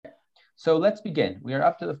So let's begin. We are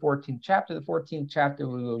up to the 14th chapter. The 14th chapter,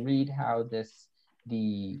 we will read how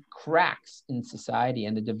the cracks in society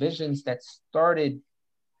and the divisions that started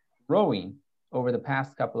growing over the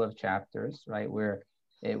past couple of chapters, right, where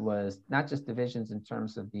it was not just divisions in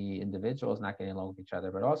terms of the individuals not getting along with each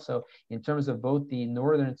other, but also in terms of both the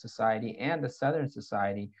northern society and the southern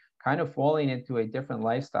society kind of falling into a different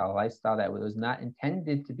lifestyle, a lifestyle that was not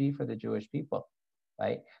intended to be for the Jewish people,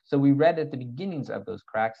 right? So we read at the beginnings of those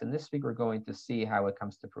cracks, and this week we're going to see how it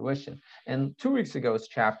comes to fruition. And 2 weeks ago's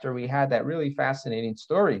chapter, we had that really fascinating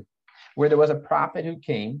story where there was a prophet who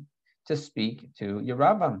came to speak to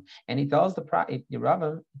Yeravam, and he tells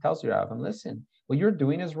Yeravam, listen, what you're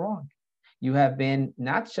doing is wrong. You have been you've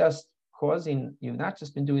not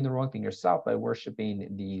just been doing the wrong thing yourself by worshiping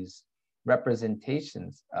these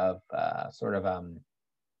representations of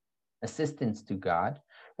assistance to God.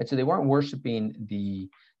 Right? So they weren't worshiping the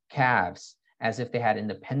calves as if they had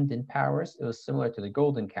independent powers. It was similar to the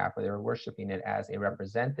golden calf, where they were worshiping it as a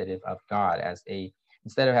representative of God,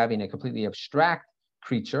 instead of having a completely abstract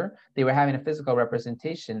creature, they were having a physical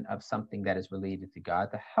representation of something that is related to God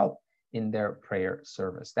to help in their prayer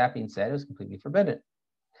service. That being said, it was completely forbidden.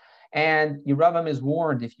 And Yeravam is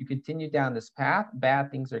warned, if you continue down this path, bad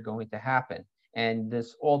things are going to happen. And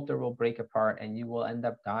this altar will break apart and you will end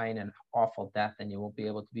up dying an awful death and you won't be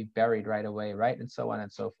able to be buried right away, right? And so on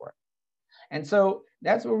and so forth. And so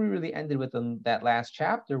that's where we really ended with that last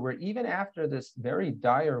chapter, where even after this very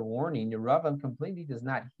dire warning, Yeravam completely does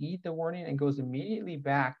not heed the warning and goes immediately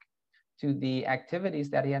back to the activities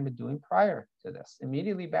that he had been doing prior to this,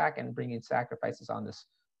 immediately back and bringing sacrifices on this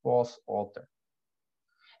false altar.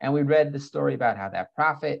 And we read the story about how that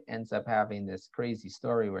prophet ends up having this crazy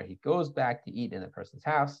story where he goes back to eat in the person's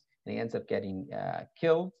house and he ends up getting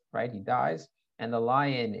killed, right? He dies. And the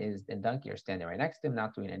lion and donkey are standing right next to him,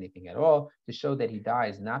 not doing anything at all, to show that he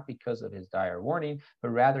dies not because of his dire warning, but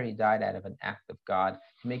rather he died out of an act of God,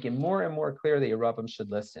 to make it more and more clear that Yeravam should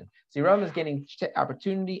listen. So Yeravam is getting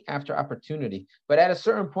opportunity after opportunity. But at a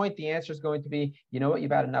certain point, the answer is going to be, you know what, you've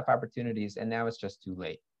had enough opportunities, and now it's just too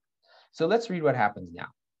late. So let's read what happens now.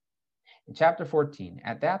 In chapter 14,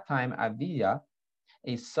 at that time, Aviah,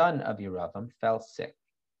 a son of Yeravam, fell sick.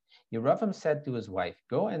 Yeravam said to his wife,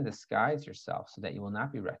 go and disguise yourself so that you will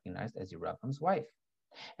not be recognized as Yeravam's wife,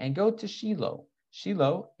 and go to Shiloh.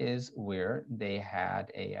 Shiloh is where they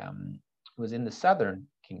had was in the southern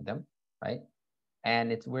kingdom, right?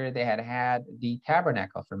 And it's where they had the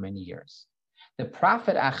tabernacle for many years. The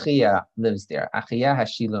prophet Achiah lives there, Achiah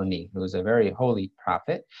Hashiloni, who was a very holy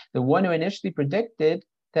prophet, the one who initially predicted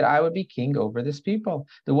that I would be king over this people.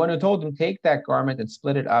 The one who told him, take that garment and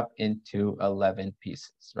split it up into 11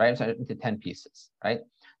 pieces, right? So into 10 pieces, right?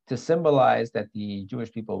 To symbolize that the Jewish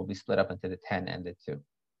people will be split up into the 10 and the 2.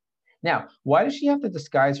 Now, why does she have to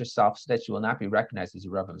disguise herself so that she will not be recognized as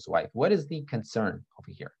Yeravam's wife? What is the concern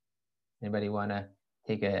over here? Anybody want to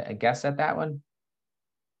take a guess at that one?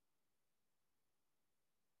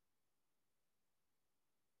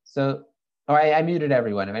 So, I muted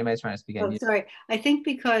everyone. If anybody's trying to speak, oh, sorry. I think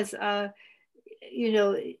because,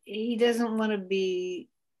 he doesn't want to be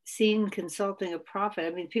seen consulting a prophet. I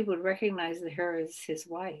mean, people would recognize her as his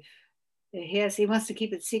wife. He wants to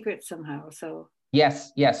keep it secret somehow. So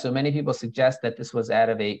yes. So many people suggest that this was out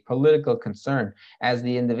of a political concern, as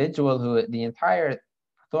the individual who the entire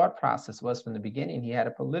thought process was from the beginning. He had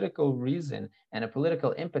a political reason and a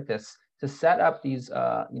political impetus to set up these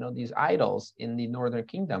idols in the northern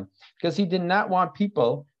kingdom, because he did not want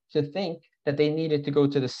people to think that they needed to go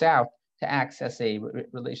to the south to access a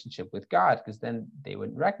relationship with God, because then they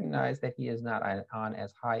would recognize that he is not on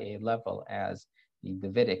as high a level as the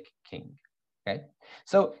Davidic king. Okay,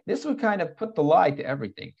 so this would kind of put the lie to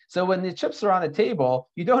everything. So when the chips are on the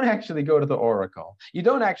table, you don't actually go to the oracle. You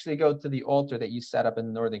don't actually go to the altar that you set up in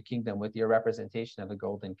the northern kingdom with your representation of a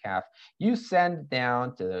golden calf. You send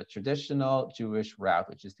down to the traditional Jewish route,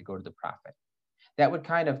 which is to go to the prophet. That would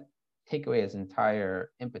kind of take away his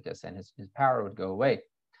entire impetus, and his power would go away.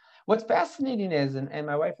 What's fascinating is, and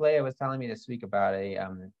my wife Leah was telling me this week about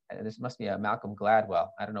this must be a Malcolm Gladwell.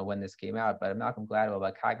 I don't know when this came out, but a Malcolm Gladwell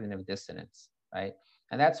about cognitive dissonance, right?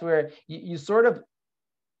 And that's where you sort of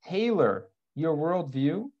tailor your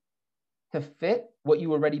worldview to fit what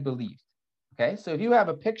you already believed, okay? So if you have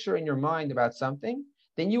a picture in your mind about something,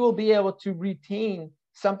 then you will be able to retain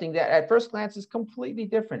something that at first glance is completely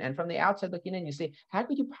different. And from the outside looking in, you say, how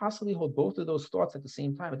could you possibly hold both of those thoughts at the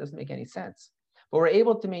same time? It doesn't make any sense. But we're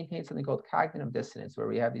able to maintain something called cognitive dissonance, where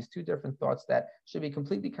we have these two different thoughts that should be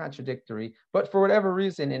completely contradictory, but for whatever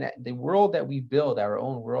reason, in the world that we build, our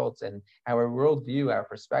own worlds and our worldview, our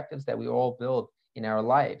perspectives that we all build in our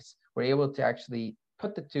lives, we're able to actually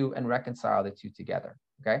put the two and reconcile the two together.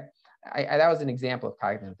 Okay, that was an example of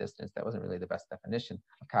cognitive dissonance. That wasn't really the best definition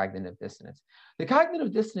of cognitive dissonance. The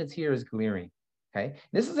cognitive dissonance here is glaring. Okay,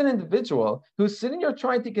 this is an individual who's sitting here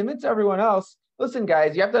trying to convince everyone else, listen,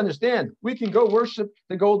 guys, you have to understand, we can go worship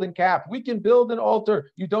the golden calf. We can build an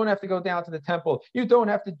altar. You don't have to go down to the temple. You don't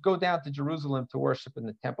have to go down to Jerusalem to worship in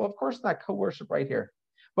the temple. Of course not, co-worship right here.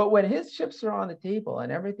 But when his chips are on the table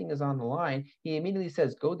and everything is on the line, he immediately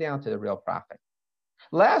says, go down to the real prophet.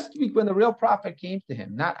 Last week, when the real prophet came to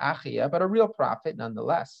him, not Achia, but a real prophet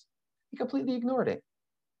nonetheless, he completely ignored it.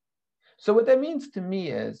 So what that means to me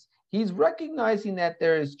is, he's recognizing that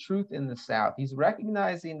there is truth in the south. He's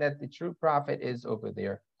recognizing that the true prophet is over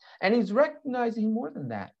there. And he's recognizing more than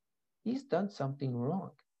that. He's done something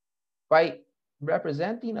wrong. By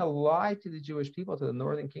representing a lie to the Jewish people, to the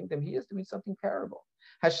northern kingdom, he is doing something terrible.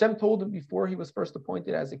 Hashem told him before he was first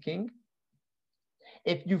appointed as a king,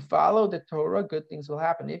 if you follow the Torah, good things will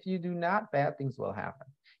happen. If you do not, bad things will happen.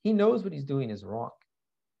 He knows what he's doing is wrong.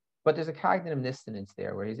 But there's a cognitive dissonance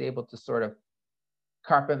there where he's able to sort of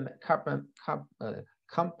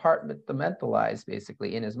compartmentalize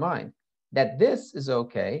basically in his mind that this is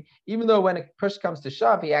okay, even though when a push comes to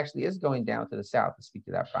shove, he actually is going down to the south to speak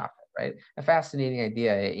to that prophet, right? A fascinating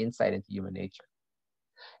idea, an insight into human nature.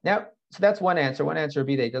 Now, so that's one answer. One answer would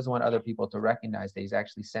be that he doesn't want other people to recognize that he's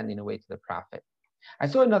actually sending away to the prophet. I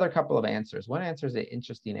saw another couple of answers. One answer is an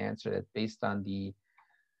interesting answer that's based on the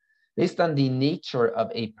nature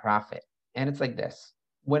of a prophet. And it's like this.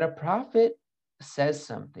 When a prophet says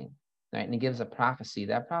something, right, and he gives a prophecy,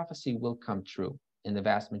 that prophecy will come true in the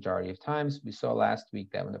vast majority of times. We saw last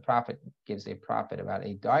week that when the prophet gives a prophet about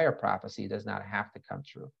a dire prophecy, it does not have to come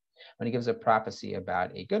true. When he gives a prophecy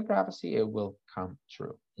about a good prophecy, it will come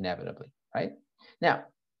true inevitably, right? Now,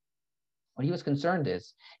 what he was concerned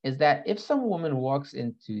is that if some woman walks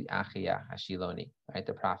into Achia Hashiloni, right,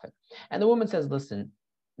 the prophet, and the woman says, listen,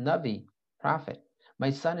 Navi, prophet, my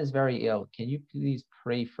son is very ill. Can you please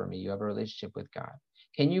pray for me? You have a relationship with God.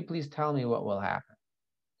 Can you please tell me what will happen?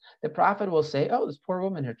 The prophet will say, oh, this poor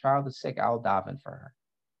woman, her child is sick. I'll daven for her.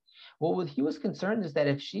 Well, what he was concerned is that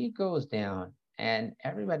if she goes down and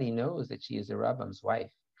everybody knows that she is Yeravam's wife,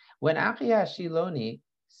 when Achia Shiloni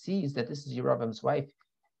sees that this is Yeravam's wife,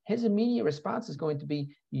 his immediate response is going to be,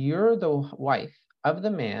 you're the wife of the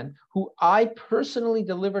man who I personally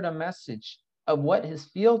delivered a message of what his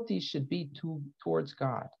fealty should be towards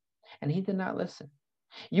God. And he did not listen.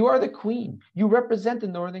 You are the queen. You represent the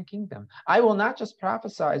northern kingdom. I will not just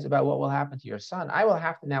prophesize about what will happen to your son. I will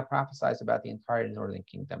have to now prophesize about the entire northern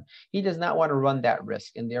kingdom. He does not want to run that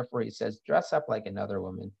risk. And therefore he says, dress up like another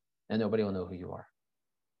woman and nobody will know who you are.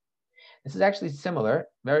 This is actually similar,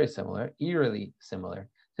 very similar, eerily similar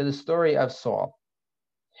to the story of Saul.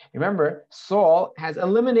 Remember, Saul has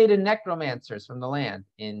eliminated necromancers from the land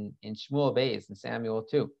in Shmuel Beis and Samuel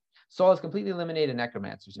 2. Saul has completely eliminated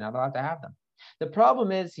necromancers. You're not allowed to have them. The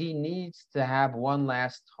problem is he needs to have one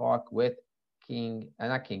last talk with with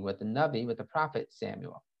the Navi, with the prophet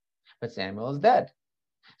Samuel. But Samuel is dead.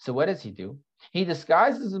 So what does he do? He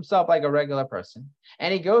disguises himself like a regular person,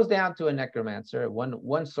 and he goes down to a necromancer,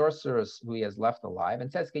 one sorceress who he has left alive,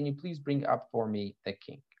 and says, can you please bring up for me the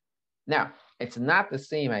king? Now, it's not the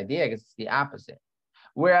same idea because it's the opposite.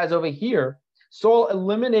 Whereas over here, Saul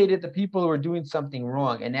eliminated the people who were doing something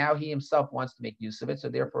wrong, and now he himself wants to make use of it. So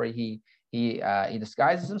therefore, he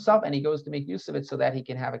disguises himself and he goes to make use of it so that he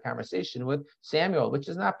can have a conversation with Samuel, which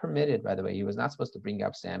is not permitted, by the way. He was not supposed to bring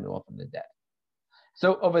up Samuel from the dead.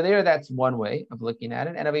 So over there, that's one way of looking at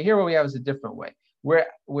it. And over here, what we have is a different way, where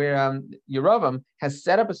Yeravam has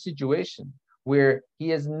set up a situation where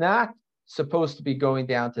he is not supposed to be going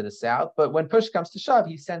down to the south, but when push comes to shove,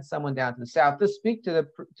 he sends someone down to the south to speak to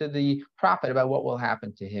the prophet about what will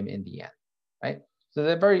happen to him in the end, right? So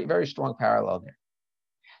there's a very, very strong parallel there.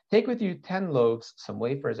 Take with you 10 loaves, some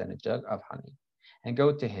wafers, and a jug of honey, and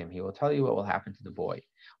go to him. He will tell you what will happen to the boy.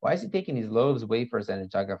 Why is he taking these loaves, wafers, and a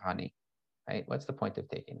jug of honey? Right? What's the point of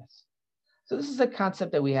taking this? So this is a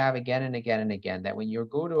concept that we have again and again and again, that when you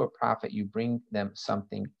go to a prophet, you bring them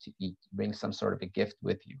something to eat, you bring some sort of a gift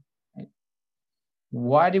with you. Right?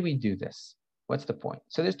 Why do we do this? What's the point?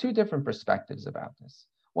 So there's two different perspectives about this.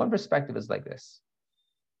 One perspective is like this.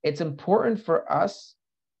 It's important for us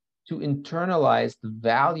to internalize the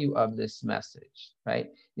value of this message, right?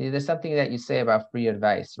 There's something that you say about free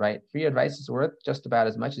advice, right? Free advice is worth just about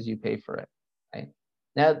as much as you pay for it, right?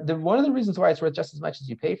 Now, one of the reasons why it's worth just as much as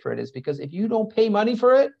you pay for it is because if you don't pay money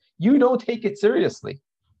for it, you don't take it seriously.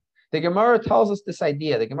 The Gemara tells us this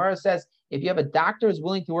idea. The Gemara says, if you have a doctor who's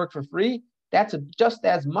willing to work for free, that's just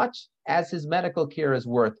as much as his medical care is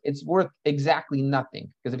worth. It's worth exactly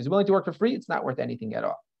nothing, because if he's willing to work for free, it's not worth anything at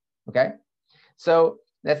all. Okay? So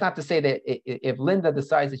that's not to say that if Linda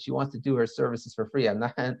decides that she wants to do her services for free, I'm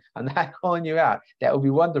not calling you out. That would be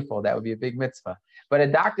wonderful. That would be a big mitzvah. But a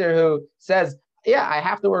doctor who says, yeah, I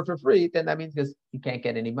have to work for free, then that means because he can't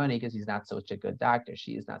get any money because he's not such a good doctor.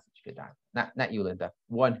 She is not such a good doctor. Not you, Linda.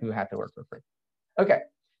 One who had to work for free. Okay.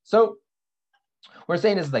 So we're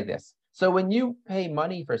saying this like this. So when you pay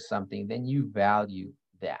money for something, then you value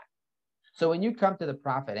that. So when you come to the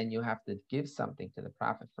prophet and you have to give something to the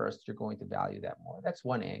prophet first, you're going to value that more. That's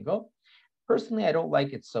one angle. Personally, I don't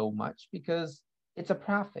like it so much because it's a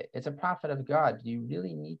prophet. It's a prophet of God. Do you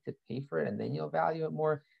really need to pay for it and then you'll value it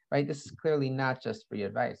more? Right? This is clearly not just free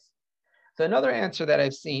advice. So another answer that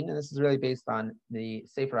I've seen, and this is really based on the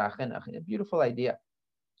Sefer HaChinuch, a beautiful idea.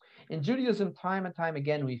 In Judaism, time and time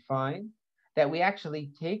again, we find that we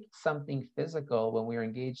actually take something physical when we're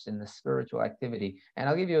engaged in the spiritual activity. And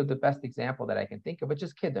I'll give you the best example that I can think of, which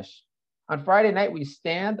is Kiddush. On Friday night, we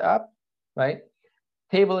stand up, right?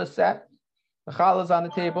 Table is set. The challah is on the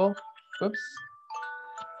table. Oops.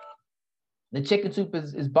 The chicken soup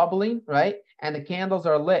is bubbling, right? And the candles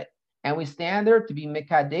are lit. And we stand there to be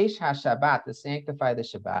Mekadesh HaShabbat, to sanctify the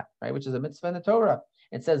Shabbat, right? Which is a mitzvah in the Torah.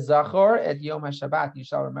 It says, Zachor et Yom HaShabbat, you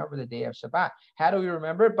shall remember the day of Shabbat. How do we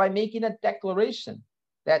remember it? By making a declaration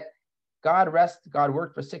that God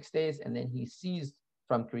worked for 6 days, and then he ceased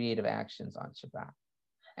from creative actions on Shabbat.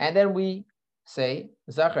 And then we say,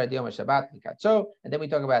 Zachor et Yom HaShabbat, and then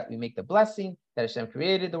we make the blessing that Hashem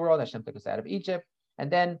created the world, Hashem took us out of Egypt,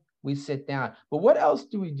 and then we sit down. But what else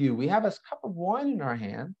do? We have a cup of wine in our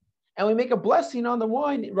hand, and we make a blessing on the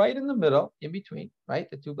wine right in the middle, in between, right?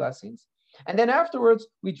 The two blessings. And then afterwards,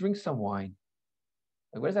 we drink some wine.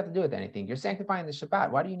 Like, what does that have to do with anything? You're sanctifying the Shabbat.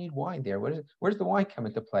 Why do you need wine there? Where's the wine come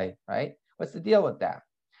into play, right? What's the deal with that?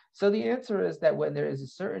 So the answer is that when there is a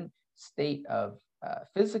certain state of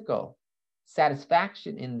physical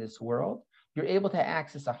satisfaction in this world, you're able to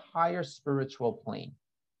access a higher spiritual plane,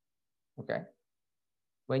 okay?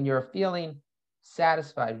 When you're feeling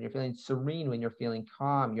satisfied, when you're feeling serene, when you're feeling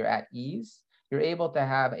calm, you're at ease, you're able to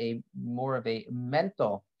have more of a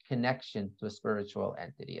mental connection to a spiritual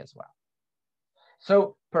entity as well.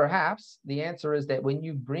 So perhaps the answer is that when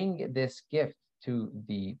you bring this gift to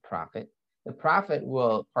the prophet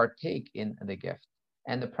will partake in the gift,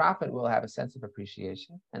 and the prophet will have a sense of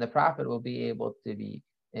appreciation, and the prophet will be able to be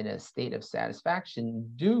in a state of satisfaction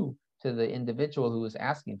due to the individual who is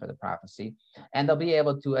asking for the prophecy, and they'll be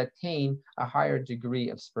able to attain a higher degree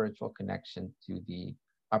of spiritual connection to the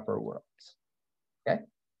upper worlds. Okay?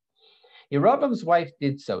 Yeravam's wife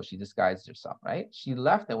did so. She disguised herself, right? She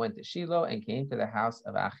left and went to Shiloh and came to the house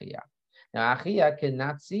of Achiah. Now Achiah could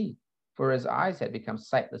not see, for his eyes had become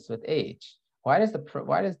sightless with age. Why does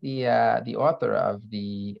the author of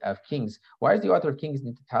Kings? Why does the author of Kings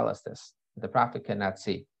need to tell us this? The prophet cannot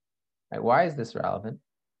see. Right? Why is this relevant?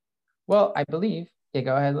 Well, I believe. Yeah,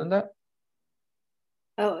 go ahead, Linda.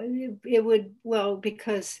 Oh, it would, well,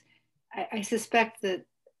 because I suspect that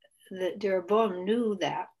Jeroboam knew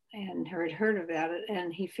that and had heard about it,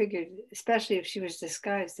 and he figured, especially if she was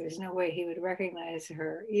disguised, there's no way he would recognize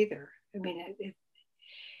her either. I mean,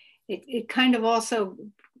 it kind of also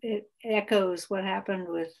it echoes what happened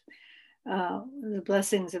with the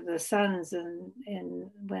blessings of the sons and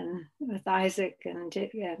when with Isaac and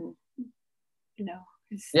you know.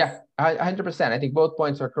 Yeah, 100%. I think both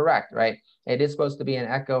points are correct, right? It is supposed to be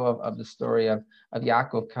an echo of the story of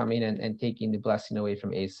Yaakov coming and taking the blessing away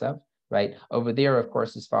from Esav, right? Over there, of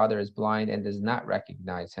course, his father is blind and does not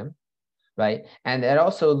recognize him, right? And it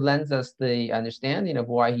also lends us the understanding of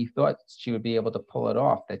why he thought she would be able to pull it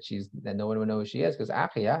off, that no one would know who she is, because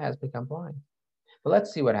Achiah has become blind. But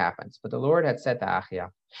let's see what happens. But the Lord had said to Achiah,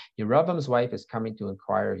 Yeravam's wife is coming to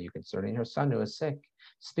inquire of you concerning her son who is sick.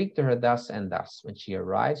 Speak to her thus and thus. When she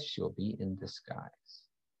arrives, she will be in disguise.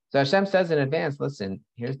 So Hashem says in advance, listen,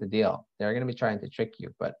 here's the deal. They're going to be trying to trick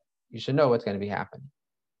you, but you should know what's going to be happening.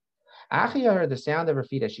 Achiah heard the sound of her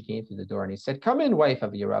feet as she came through the door, and he said, come in, wife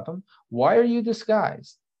of Yeravam. Why are you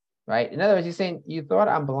disguised? Right? In other words, he's saying, you thought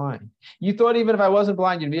I'm blind. You thought even if I wasn't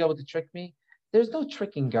blind, you'd be able to trick me? There's no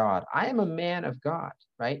tricking God. I am a man of God,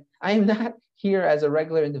 right? I am not here as a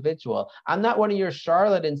regular individual. I'm not one of your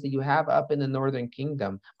charlatans that you have up in the northern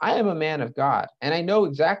kingdom. I am a man of God, and I know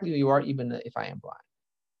exactly who you are, even if I am blind.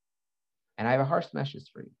 And I have a harsh message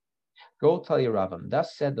for you. Go tell Yeravam,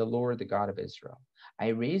 thus said the Lord, the God of Israel. I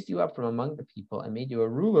raised you up from among the people and made you a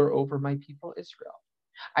ruler over my people Israel.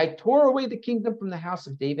 I tore away the kingdom from the house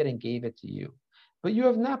of David and gave it to you. But you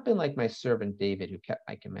have not been like my servant David, who kept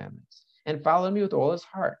my commandments and followed me with all his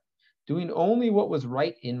heart, doing only what was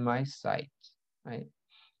right in my sight. Right?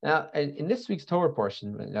 Now, in this week's Torah portion,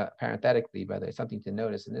 parenthetically, by the way, something to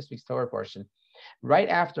notice, in this week's Torah portion, right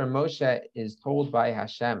after Moshe is told by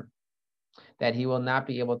Hashem that he will not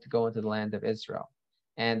be able to go into the land of Israel,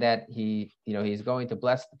 and that he's going to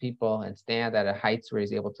bless the people and stand at a heights where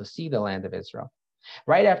he's able to see the land of Israel.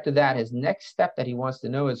 Right after that, his next step that he wants to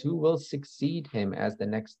know is who will succeed him as the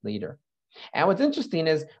next leader. And what's interesting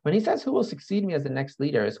is when he says who will succeed me as the next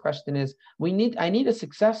leader, his question is, I need a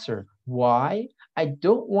successor. Why? I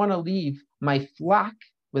don't want to leave my flock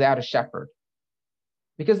without a shepherd.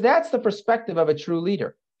 Because that's the perspective of a true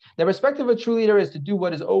leader. The perspective of a true leader is to do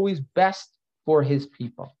what is always best for his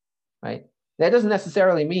people, right? That doesn't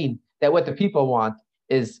necessarily mean that what the people want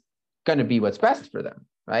is going to be what's best for them,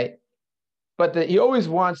 right? But he always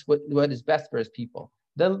wants what is best for his people.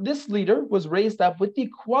 This leader was raised up with the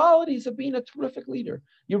qualities of being a terrific leader.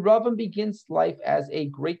 Yeravam begins life as a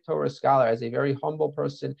great Torah scholar, as a very humble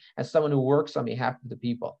person, as someone who works on behalf of the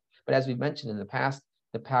people. But as we've mentioned in the past,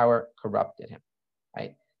 the power corrupted him,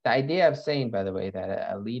 right? The idea of saying, by the way,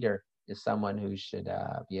 that a leader is someone who should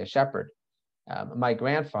be a shepherd. My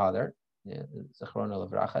grandfather, Zichrono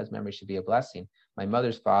Livracha, his memory should be a blessing. My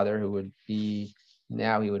mother's father, who would be,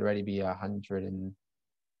 now he would already be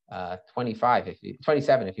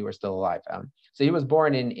 27 if he were still alive. So he was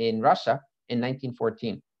born in Russia in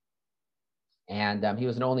 1914. And he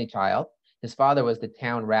was an only child. His father was the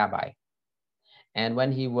town rabbi. And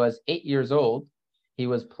when he was 8 years old, he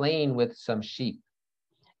was playing with some sheep.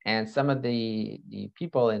 And some of the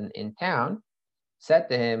people in town said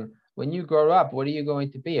to him, when you grow up, what are you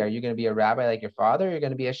going to be? Are you going to be a rabbi like your father, or are you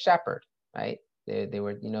going to be a shepherd, right? They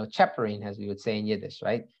were, shepherding, as we would say in Yiddish,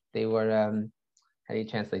 right? They were, how do you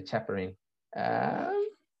translate shepherding?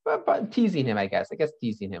 But teasing him, I guess. I guess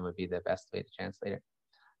teasing him would be the best way to translate it.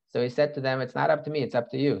 So he said to them, it's not up to me, it's up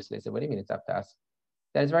to you. So they said, what do you mean it's up to us?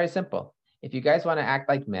 That is very simple. If you guys want to act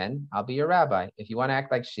like men, I'll be your rabbi. If you want to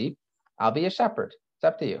act like sheep, I'll be a shepherd. It's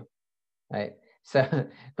up to you, right? So,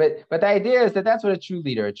 but the idea is that that's what a true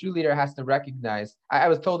leader has to recognize. I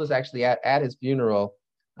was told this actually at his funeral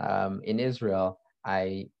in Israel.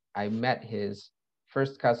 I met his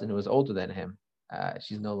first cousin who was older than him.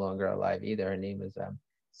 She's no longer alive either. Her name is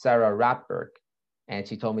Sarah Ratberg. And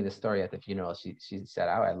she told me the story at the funeral. She said,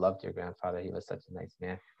 oh, I loved your grandfather. He was such a nice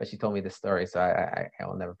man. But she told me the story, so I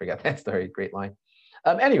will never forget that story. Great line.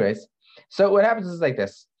 Anyways, so what happens is like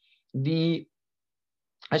this.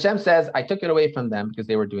 Hashem says, I took it away from them because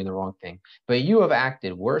they were doing the wrong thing. But you have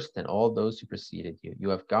acted worse than all those who preceded you. You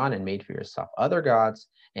have gone and made for yourself other gods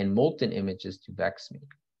and molten images to vex me.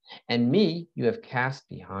 And me you have cast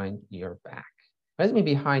behind your back. What does it mean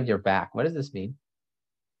behind your back? What does this mean?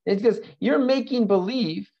 It's because you're making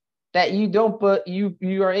believe that you don't, but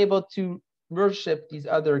you are able to worship these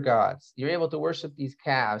other gods. You're able to worship these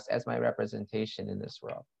calves as my representation in this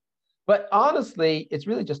world. But honestly, it's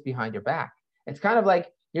really just behind your back. It's kind of like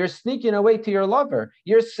you're sneaking away to your lover.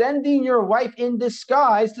 You're sending your wife in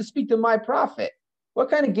disguise to speak to my prophet. What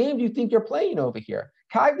kind of game do you think you're playing over here?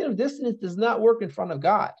 Cognitive dissonance does not work in front of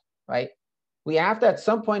God, right? We have to, at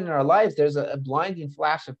some point in our lives, there's a blinding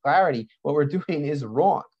flash of clarity. What we're doing is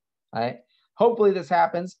wrong, right? Hopefully this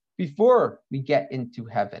happens before we get into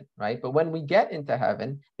heaven, right? But when we get into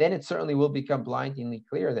heaven, then it certainly will become blindingly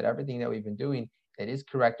clear that everything that we've been doing that is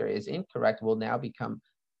correct or is incorrect will now become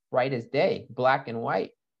bright as day, black and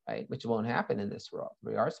white, right? Which won't happen in this world.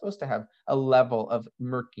 We are supposed to have a level of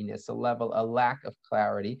murkiness, a lack of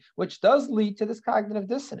clarity, which does lead to this cognitive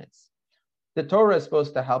dissonance. The Torah is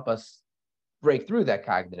supposed to help us break through that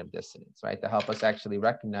cognitive dissonance, right? To help us actually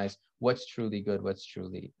recognize what's truly good, what's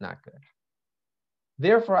truly not good.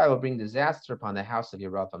 Therefore, I will bring disaster upon the house of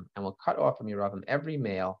Yeravam and will cut off from Yeravam every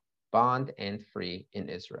male, bond and free in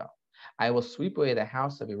Israel. I will sweep away the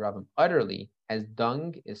house of Yeravam utterly as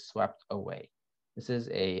dung is swept away. This is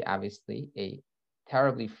obviously a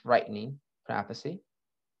terribly frightening prophecy,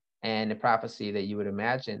 and a prophecy that you would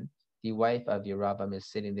imagine the wife of Yeravam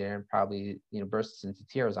is sitting there and probably bursts into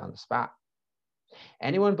tears on the spot.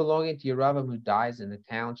 Anyone belonging to Yeravam who dies in the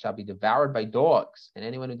town shall be devoured by dogs, and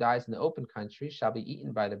anyone who dies in the open country shall be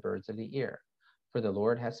eaten by the birds of the air, for the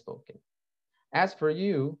Lord has spoken. As for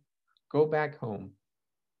you, go back home.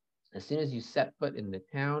 As soon as you set foot in the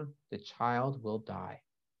town, the child will die.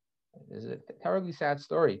 This is a terribly sad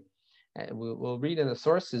story. And we'll read in the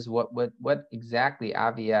sources what exactly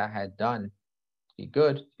Avia had done. Be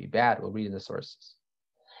good, be bad. We'll read in the sources.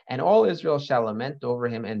 And all Israel shall lament over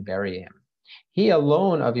him and bury him. He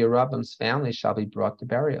alone of Yeravam's family shall be brought to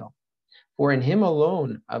burial. For in him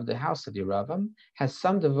alone of the house of Yeravam has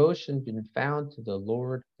some devotion been found to the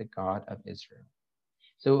Lord, the God of Israel.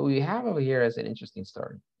 So what we have over here is an interesting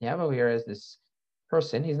story. You have over here is this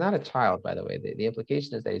person. He's not a child, by the way. The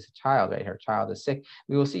implication is that he's a child right here. Child is sick.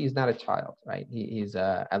 We will see he's not a child, right? He's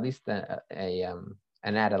at least an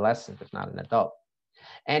adolescent, if not an adult.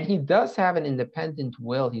 And he does have an independent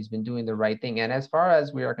will. He's been doing the right thing. And as far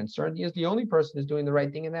as we are concerned, he is the only person who's doing the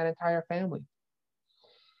right thing in that entire family.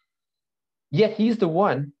 Yet he's the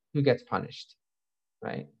one who gets punished,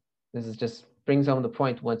 right? This is just brings home the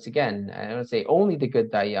point once again. I don't say only the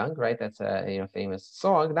good die young, right? That's a famous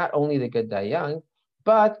song. Not only the good die young,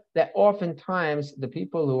 but that oftentimes the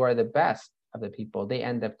people who are the best of the people, they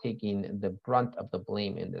end up taking the brunt of the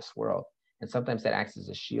blame in this world. And sometimes that acts as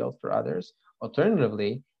a shield for others.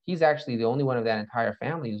 Alternatively, he's actually the only one of that entire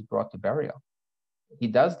family who's brought to burial. He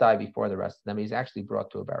does die before the rest of them. He's actually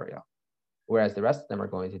brought to a burial. Whereas the rest of them are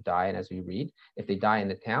going to die. And as we read, if they die in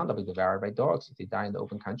the town, they'll be devoured by dogs. If they die in the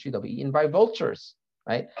open country, they'll be eaten by vultures,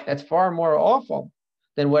 right? That's far more awful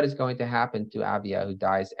than what is going to happen to Avia, who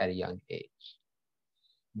dies at a young age.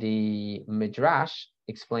 The Midrash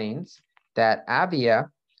explains that Avia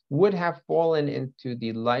would have fallen into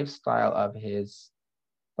the lifestyle of his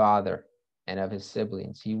father and of his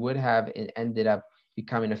siblings. He would have ended up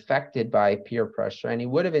becoming affected by peer pressure, and he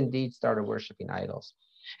would have indeed started worshiping idols.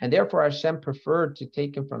 And therefore, Hashem preferred to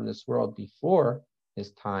take him from this world before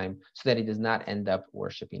his time so that he does not end up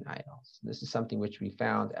worshiping idols. This is something which we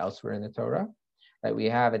found elsewhere in the Torah, that we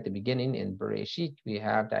have at the beginning in Bereshit. We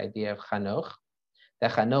have the idea of Chanoch,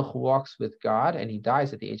 that Chanoch walks with God and he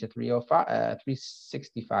dies at the age of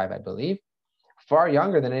 365, I believe, far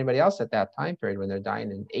younger than anybody else at that time period when they're dying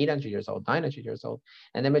in 800 years old, 900 years old.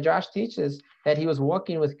 And the Midrash teaches that he was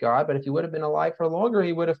walking with God, but if he would have been alive for longer,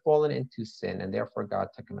 he would have fallen into sin, and therefore God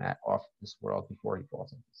took him off this world before he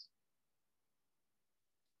falls into sin.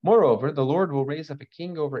 Moreover, the Lord will raise up a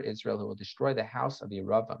king over Israel who will destroy the house of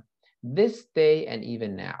Yeravam this day and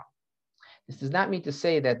even now. This does not mean to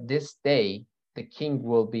say that this day the king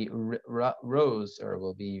will be rose or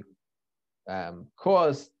will be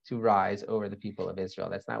caused to rise over the people of Israel.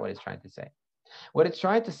 That's not what it's trying to say. What it's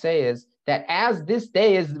trying to say is that as this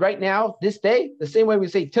day is right now, this day, the same way we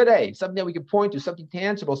say today, something that we can point to, something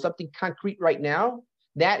tangible, something concrete right now,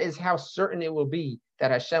 that is how certain it will be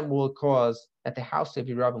that Hashem will cause that the house of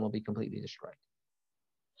Yeravam will be completely destroyed.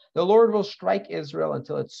 The Lord will strike Israel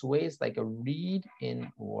until it sways like a reed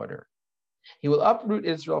in water. He will uproot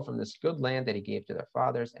Israel from this good land that he gave to their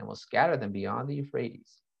fathers and will scatter them beyond the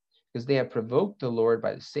Euphrates, because they have provoked the Lord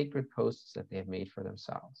by the sacred posts that they have made for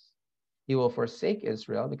themselves. He will forsake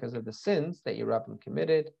Israel because of the sins that Yeravam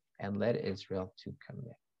committed and led Israel to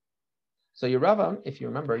commit. So Yeravam, if you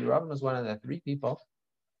remember, Yeravam is one of the three people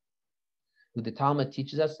who the Talmud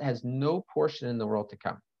teaches us has no portion in the world to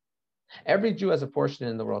come. Every Jew has a portion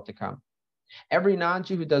in the world to come. Every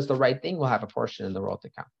non-Jew who does the right thing will have a portion in the world to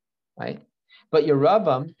come, right? But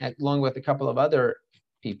Yeravam, along with a couple of other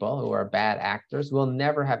people who are bad actors, will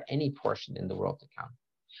never have any portion in the world to come.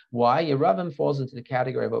 Why? Yeravam falls into the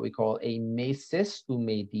category of what we call a mesis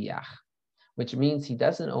umediach, which means he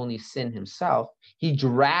doesn't only sin himself, he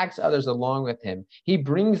drags others along with him. He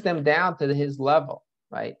brings them down to his level,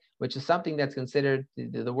 right? Which is something that's considered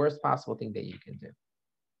the worst possible thing that you can do.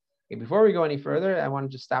 Okay, before we go any further, I want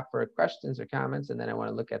to just stop for questions or comments, and then I want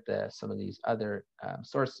to look at some of these other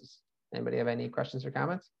sources. Anybody have any questions or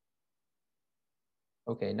comments?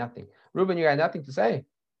 Okay, nothing. Ruben, you got nothing to say?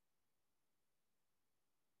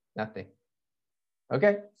 Nothing.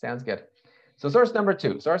 Okay, sounds good. So source number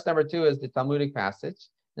two. Source number two is the Talmudic passage.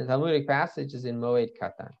 The Talmudic passage is in Moed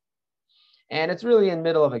Katan. And it's really in the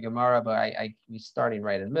middle of a Gemara, but we're starting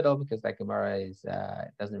right in the middle because that Gemara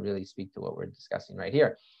doesn't really speak to what we're discussing right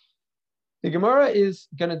here. The Gemara is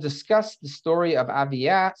going to discuss the story of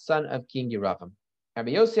Avia, son of King Yeravam.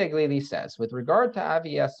 Rabbi Yossi Aglili says, with regard to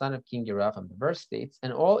Avia, son of King Yeravam, the verse states,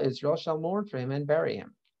 and all Israel shall mourn for him and bury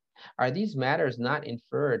him. Are these matters not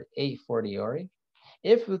inferred a fortiori?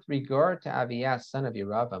 If with regard to Avia, son of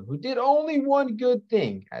Yeravam, who did only one good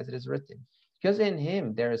thing, as it is written, because in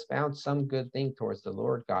him there is found some good thing towards the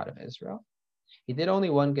Lord God of Israel, he did only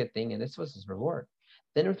one good thing, and this was his reward.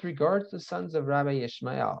 Then with regard to the sons of Rabbi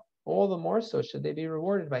Ishmael, all the more so should they be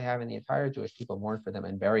rewarded by having the entire Jewish people mourn for them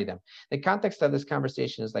and bury them. The context of this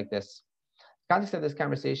conversation is like this. The context of this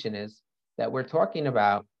conversation is that we're talking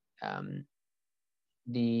about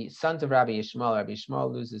the sons of Rabbi Ishmael. Rabbi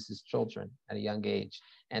Ishmael loses his children at a young age,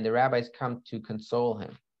 and the rabbis come to console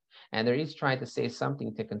him. And they're each trying to say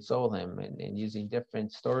something to console him and using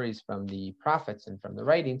different stories from the prophets and from the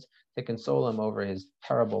writings to console him over his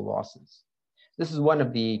terrible losses. This is one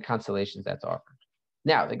of the consolations that's offered.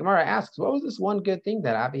 Now, the Gemara asks, what was this one good thing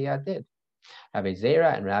that Avia did? Rabbi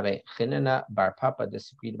Zera and Rabbi Chinana Bar Papa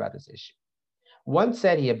disagreed about this issue. One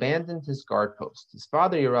said he abandoned his guard post. His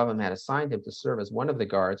father Yeravam had assigned him to serve as one of the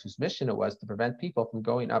guards whose mission it was to prevent people from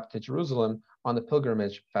going up to Jerusalem on the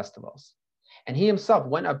pilgrimage festivals. And he himself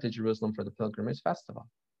went up to Jerusalem for the pilgrimage festival.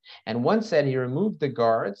 And one said he removed the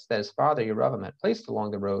guards that his father Yeravam had placed along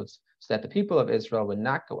the roads so that the people of Israel would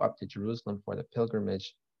not go up to Jerusalem for the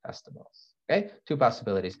pilgrimage festivals. Okay, two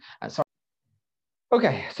possibilities.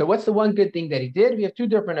 Okay, so what's the one good thing that he did? We have two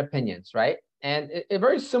different opinions, right? And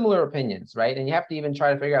very similar opinions, right? And you have to even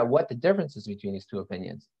try to figure out what the difference is between these two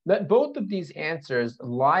opinions. But both of these answers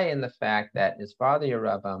lie in the fact that his father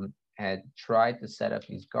Yeravam had tried to set up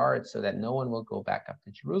these guards so that no one will go back up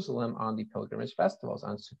to Jerusalem on the pilgrimage festivals,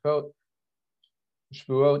 on Sukkot,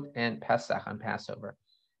 Shavuot, and Pesach, on Passover.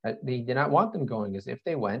 They did not want them going, as if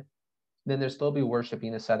they went, then they'll still be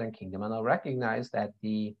worshiping the southern kingdom, and they'll recognize that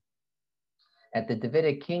the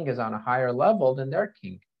Davidic king is on a higher level than their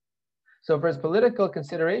king. So for his political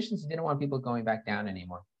considerations, he didn't want people going back down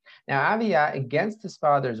anymore. Now, Aviah, against his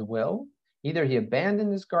father's will, either he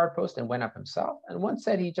abandoned his guard post and went up himself, and one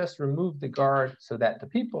said he just removed the guard so that the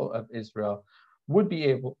people of Israel would be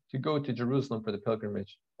able to go to Jerusalem for the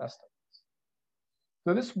pilgrimage festivals.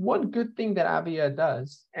 So this one good thing that Aviah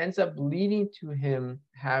does ends up leading to him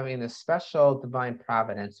having a special divine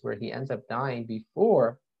providence where he ends up dying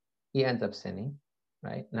before he ends up sinning,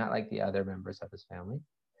 right? Not like the other members of his family.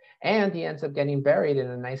 And he ends up getting buried in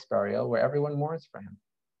a nice burial where everyone mourns for him,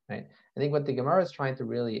 right? I think what the Gemara is trying to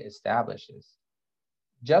really establish is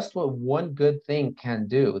just what one good thing can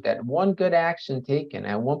do, that one good action taken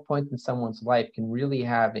at one point in someone's life can really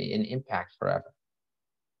have an impact forever,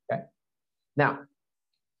 okay? Now,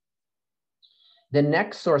 the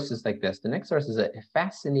next source is like this. The next source is a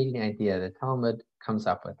fascinating idea the Talmud comes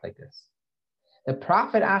up with like this. The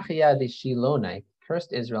prophet Achiya the Shilonite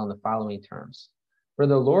cursed Israel in the following terms. For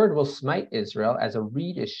the Lord will smite Israel as a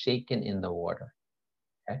reed is shaken in the water.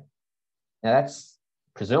 Okay. Now that's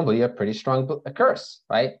presumably a pretty strong curse,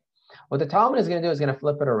 right? What the Talmud is going to do is going to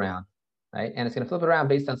flip it around, right? And it's going to flip it around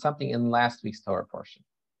based on something in last week's Torah portion.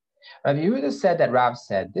 Rabbi Yehuda said that Rav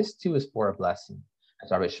said, this too is for a blessing. As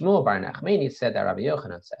Rabbi Shmuel bar Nachmani said that Rabbi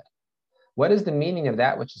Yochanan said. What is the meaning of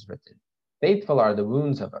that which is written? Faithful are the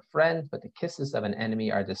wounds of a friend, but the kisses of an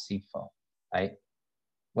enemy are deceitful, right?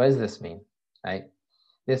 What does this mean, right?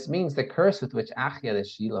 This means the curse with which Achiya the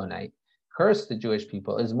Shilonite cursed the Jewish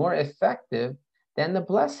people is more effective than the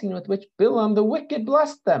blessing with which Bilam the wicked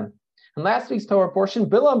blessed them. In last week's Torah portion,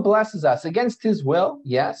 Bilam blesses us against his will,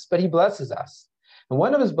 yes, but he blesses us. And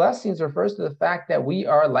one of his blessings refers to the fact that we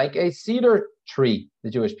are like a cedar tree, the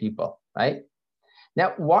Jewish people, right?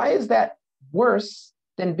 Now, why is that worse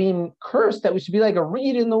than being cursed that we should be like a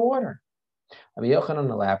reed in the water? Rabbi Yochanan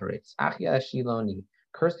elaborates, Achiya Shiloni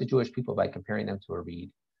cursed the Jewish people by comparing them to a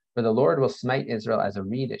reed. For the Lord will smite Israel as a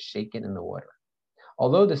reed is shaken in the water.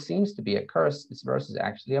 Although this seems to be a curse, this verse is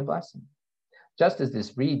actually a blessing. Just as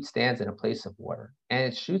this reed stands in a place of water, and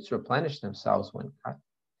its shoots replenish themselves when cut,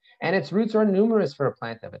 and its roots are numerous for a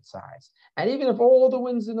plant of its size, and even if all the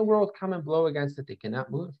winds in the world come and blow against it, they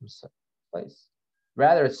cannot move it from its place.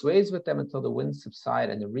 Rather, it sways with them until the winds subside,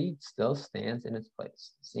 and the reed still stands in its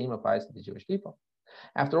place. The same applies to the Jewish people.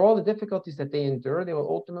 After all the difficulties that they endure, they will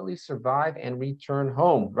ultimately survive and return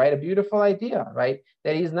home, right? A beautiful idea, right?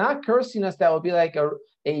 That he's not cursing us that will be like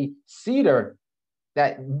a cedar,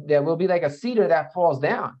 that will be like a cedar that falls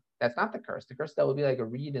down. That's not the curse. The curse that will be like a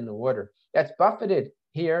reed in the water. That's buffeted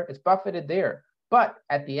here, it's buffeted there. But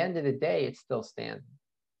at the end of the day, it's still standing.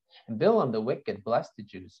 And Bilam the wicked blessed the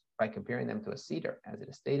Jews by comparing them to a cedar, as it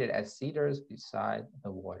is stated, as cedars beside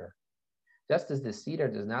the water. Just as the cedar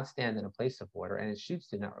does not stand in a place of water, and its shoots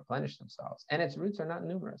do not replenish themselves, and its roots are not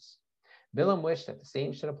numerous. Bilam wished that the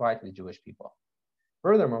same should apply to the Jewish people.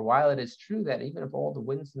 Furthermore, while it is true that even if all the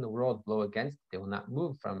winds in the world blow against it, they will not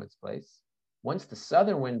move from its place, once the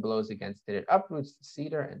southern wind blows against it, it uproots the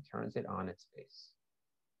cedar and turns it on its face.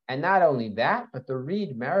 And not only that, but the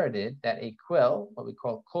reed merited that a quill, what we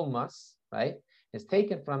call kulmas, right, is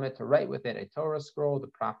taken from it to write with it a Torah scroll, the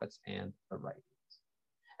prophets, and the writings.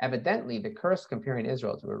 Evidently, the curse comparing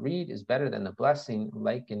Israel to a reed is better than the blessing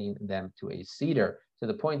likening them to a cedar, to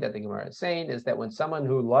the point that the Gemara is saying is that when someone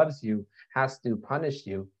who loves you has to punish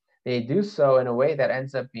you, they do so in a way that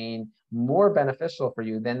ends up being more beneficial for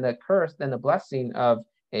you than the curse, than the blessing of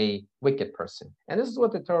a wicked person. And this is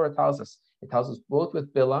what the Torah tells us. It tells us both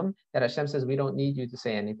with Bilam, that Hashem says we don't need you to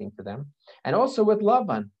say anything to them, and also with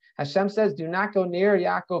Lavan. Hashem says, do not go near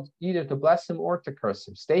Yaakov either to bless him or to curse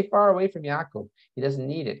him. Stay far away from Yaakov. He doesn't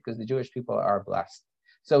need it because the Jewish people are blessed.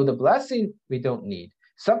 So the blessing we don't need.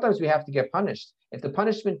 Sometimes we have to get punished. If the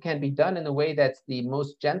punishment can be done in a way that's the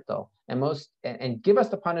most gentle and give us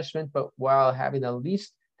the punishment, but while having the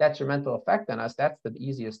least detrimental effect on us, that's the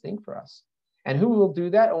easiest thing for us. And who will do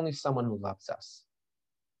that? Only someone who loves us.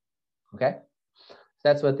 Okay?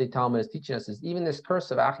 That's what the Talmud is teaching us, is even this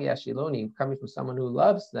curse of Achi Ashiloni coming from someone who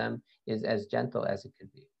loves them is as gentle as it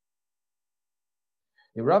could be.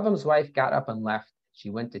 Yeravam's wife got up and left. She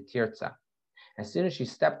went to Tirzah. As soon as she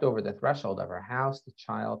stepped over the threshold of her house, the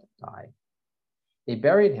child died. They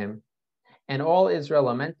buried him, and all Israel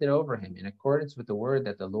lamented over him in accordance with the word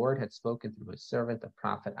that the Lord had spoken through his servant, the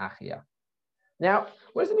prophet Achia. Now,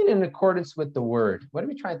 what does it mean in accordance with the word? What are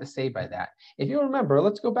we trying to say by that? If you remember,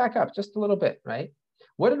 let's go back up just a little bit, right?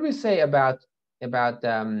 What did we say about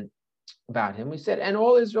him? We said, and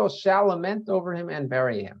all Israel shall lament over him and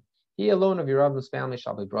bury him. He alone of Yeravam's family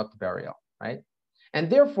shall be brought to burial, right? And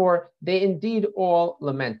therefore, they indeed all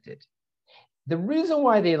lamented. The reason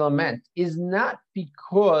why they lament is not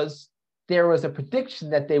because there was a prediction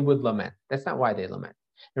that they would lament. That's not why they lament.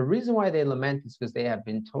 The reason why they lament is because they have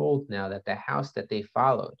been told now that the house that they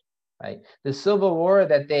followed, right, the civil war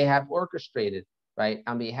that they have orchestrated, right,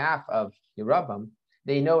 on behalf of Yeravam,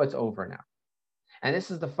 they know it's over now. And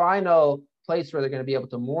this is the final place where they're going to be able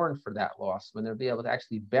to mourn for that loss, when they'll be able to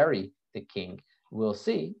actually bury the king. We'll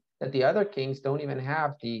see that the other kings don't even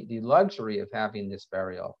have the luxury of having this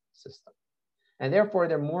burial system. And therefore,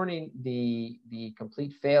 they're mourning the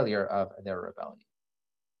complete failure of their rebellion.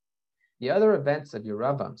 The other events of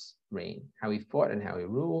Yeravam's reign, how he fought and how he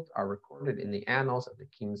ruled, are recorded in the annals of the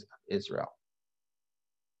kings of Israel.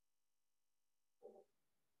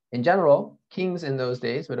 In general, kings in those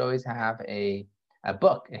days would always have a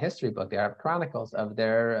book, a history book. They have chronicles of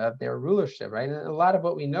their rulership, right? And a lot of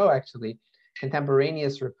what we know, actually,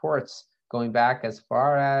 contemporaneous reports going back as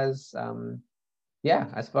far as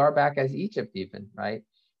as far back as Egypt even, right?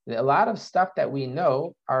 A lot of stuff that we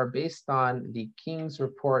know are based on the king's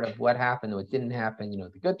report of what happened, what didn't happen,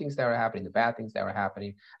 the good things that were happening, the bad things that were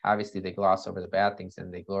happening. Obviously, they gloss over the bad things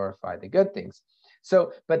and they glorify the good things.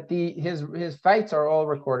 So, but his fights are all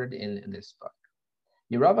recorded in this book.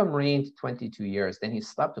 Yeravam reigned 22 years. Then he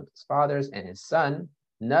slept with his fathers, and his son,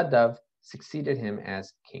 Nadav, succeeded him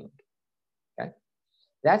as king. Okay?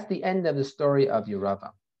 That's the end of the story of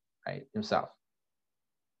Yeravam, right, himself.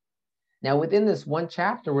 Now, within this one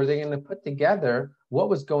chapter, where they're going to put together what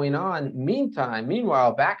was going on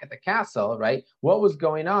meanwhile, back at the castle, right? What was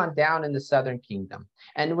going on down in the southern kingdom.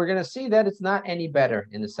 And we're going to see that it's not any better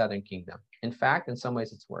in the southern kingdom. In fact, in some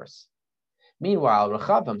ways, it's worse. Meanwhile,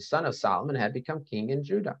 Rechavam, son of Solomon, had become king in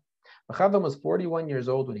Judah. Rechavam was 41 years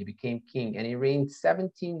old when he became king, and he reigned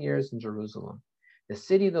 17 years in Jerusalem, the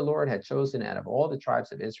city the Lord had chosen out of all the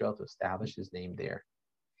tribes of Israel to establish his name there.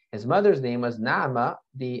 His mother's name was Naamah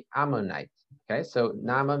the Ammonite. Okay, so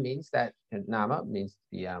Naamah means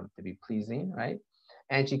to be pleasing, right?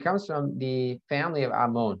 And she comes from the family of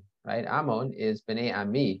Ammon, right? Ammon is Bnei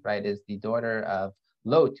Ami, right? Is the daughter of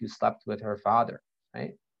Lot, who slept with her father,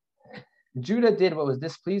 right? Judah did what was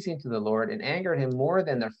displeasing to the Lord and angered him more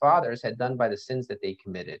than their fathers had done by the sins that they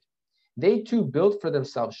committed. They too built for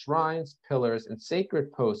themselves shrines, pillars, and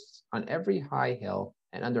sacred posts on every high hill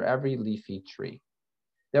and under every leafy tree.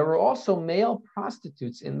 There were also male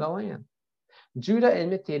prostitutes in the land. Judah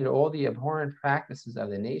imitated all the abhorrent practices of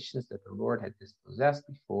the nations that the Lord had dispossessed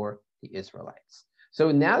before the Israelites. So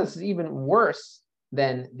now this is even worse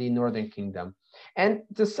than the northern kingdom. And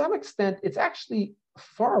to some extent, it's actually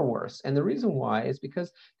far worse. And the reason why is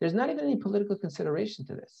because there's not even any political consideration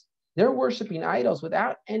to this. They're worshiping idols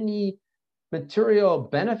without any material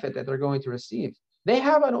benefit that they're going to receive. They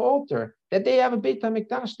have an altar, that they have a Beit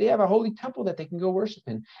HaMikdash, they have a holy temple that they can go worship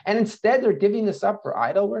in. And instead, they're giving this up for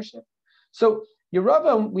idol worship. So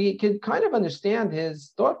Yeravam, we can kind of understand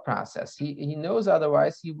his thought process. He knows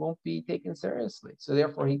otherwise he won't be taken seriously. So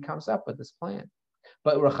therefore, he comes up with this plan.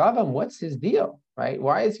 But Rechavam, what's his deal, right?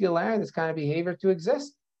 Why is he allowing this kind of behavior to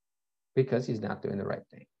exist? Because he's not doing the right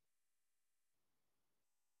thing.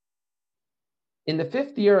 In the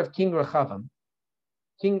 5th year of King Rechavam,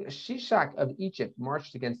 King Shishak of Egypt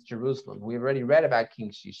marched against Jerusalem. We already read about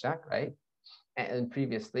King Shishak, right? And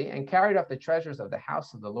previously, and carried off the treasures of the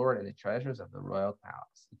house of the Lord and the treasures of the royal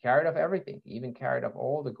palace. He carried off everything. He even carried off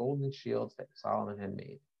all the golden shields that Solomon had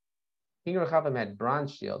made. King Rechavam had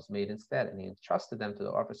bronze shields made instead, and he entrusted them to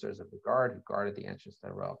the officers of the guard who guarded the entrance to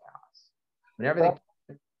the royal palace. Whenever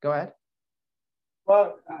they go ahead.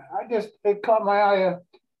 Well, it caught my eye.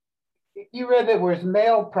 You read that was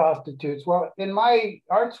male prostitutes. Well, in my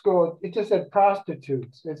art school, it just said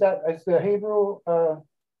prostitutes. Is the Hebrew?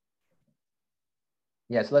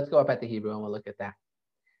 Yeah, so let's go up at the Hebrew and we'll look at that.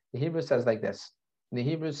 The Hebrew says like this. The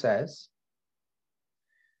Hebrew says,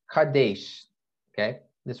 Kadesh. Okay,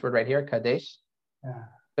 this word right here, Kadesh. Yeah.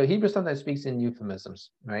 So Hebrew sometimes speaks in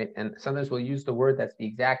euphemisms, right? And sometimes we'll use the word that's the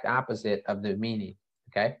exact opposite of the meaning.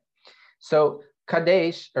 Okay, so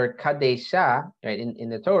Kadesh or Kadesha, right? In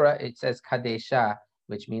the Torah, it says Kadesha,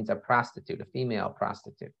 which means a prostitute, a female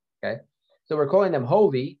prostitute. Okay, so we're calling them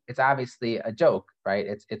holy. It's obviously a joke, right?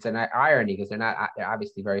 It's an irony because they're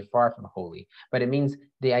obviously very far from holy. But it means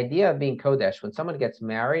the idea of being Kodesh. When someone gets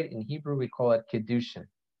married in Hebrew, we call it Kiddushin.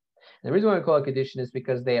 And the reason why we call it Kiddushin is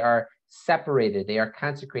because they are separated. They are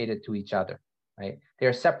consecrated to each other, right? They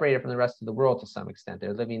are separated from the rest of the world to some extent.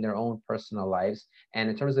 They're living their own personal lives. And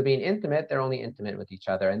in terms of being intimate, they're only intimate with each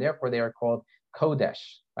other. And therefore, they are called Kodesh,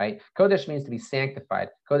 right? Kodesh means to be sanctified.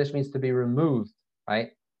 Kodesh means to be removed,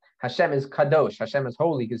 right? Hashem is Kadosh. Hashem is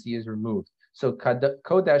holy because he is removed. So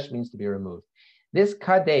Kodesh means to be removed. This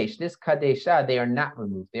Kadesh, this Kadesha, they are not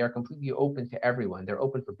removed. They are completely open to everyone. They're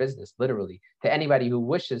open for business, literally, to anybody who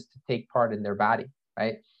wishes to take part in their body,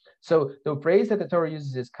 right? So the phrase that the Torah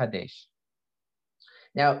uses is Kadesh.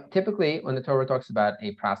 Now, typically, when the Torah talks about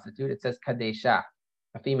a prostitute, it says Kadesha,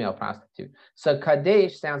 a female prostitute. So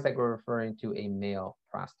Kadesh sounds like we're referring to a male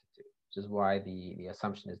prostitute, which is why the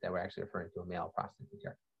assumption is that we're actually referring to a male prostitute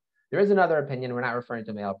here. There is another opinion. We're not referring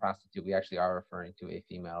to a male prostitute. We actually are referring to a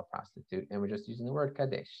female prostitute, and we're just using the word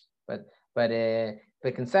Kadesh. But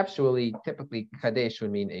conceptually, typically, Kadesh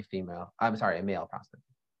would mean a male prostitute.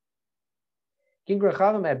 King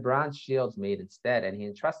Rechavam had bronze shields made instead, and he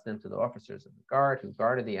entrusted them to the officers of the guard who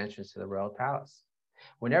guarded the entrance to the royal palace.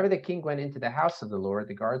 Whenever the king went into the house of the Lord,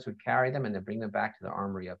 the guards would carry them and then bring them back to the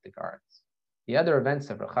armory of the guards. The other events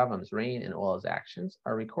of Rechavam's reign and all his actions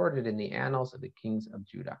are recorded in the annals of the kings of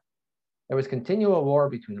Judah. There was continual war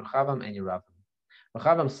between Rechavam and Yeravam.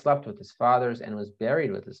 Rechavam slept with his fathers and was buried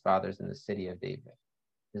with his fathers in the city of David.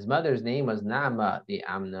 His mother's name was Naamah the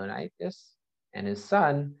Ammonitess, and his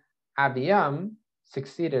son Abiyam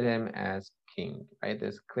succeeded him as king. Right?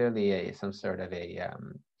 There's clearly some sort of a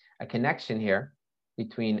connection here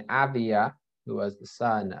between Abiyah, who was the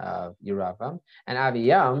son of Yeravam, and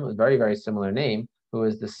Abiyam, a very, very similar name, who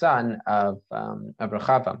is the son of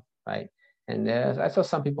Rechavam, right? And I saw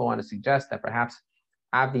some people want to suggest that perhaps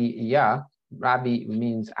Abiyah, Rabbi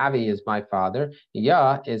means Abi is my father,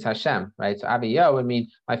 Yah is Hashem, right? So Abiyah would mean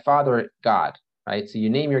my father God, right? So you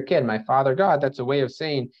name your kid my father God. That's a way of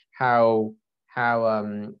saying how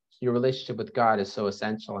your relationship with God is so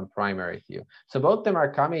essential and primary for you. So both of them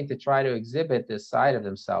are coming to try to exhibit this side of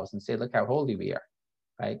themselves and say, look how holy we are,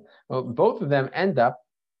 right? Well, both of them end up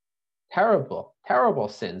terrible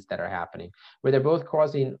sins that are happening, where they're both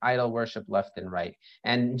causing idol worship left and right.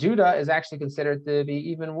 And Judah is actually considered to be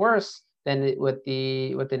even worse than what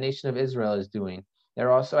the nation of Israel is doing. They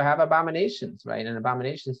also have abominations, right? And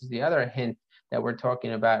abominations is the other hint that we're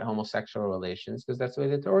talking about homosexual relations, because that's the way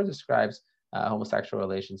the Torah describes homosexual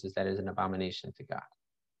relations, is that is an abomination to God.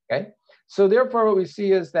 Okay, so therefore, what we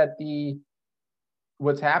see is that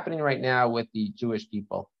what's happening right now with the Jewish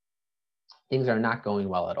people, things are not going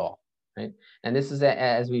well at all. Right? And this is,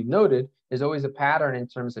 as we've noted, there's always a pattern in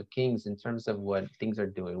terms of kings, in terms of what things are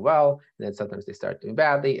doing well, and then sometimes they start doing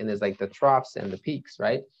badly, and there's like the troughs and the peaks,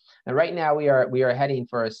 right? And right now we are heading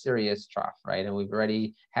for a serious trough, right? And we've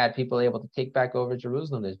already had people able to take back over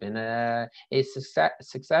Jerusalem. There's been a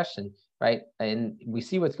succession, right? And we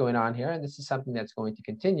see what's going on here, and this is something that's going to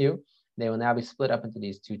continue. They will now be split up into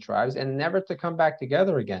these two tribes and never to come back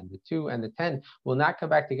together again. The 2 and the 10 will not come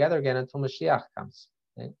back together again until Mashiach comes.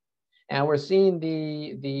 Right? And we're seeing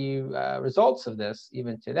the results of this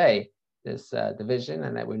even today, this division,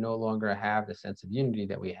 and that we no longer have the sense of unity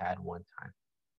that we had one time.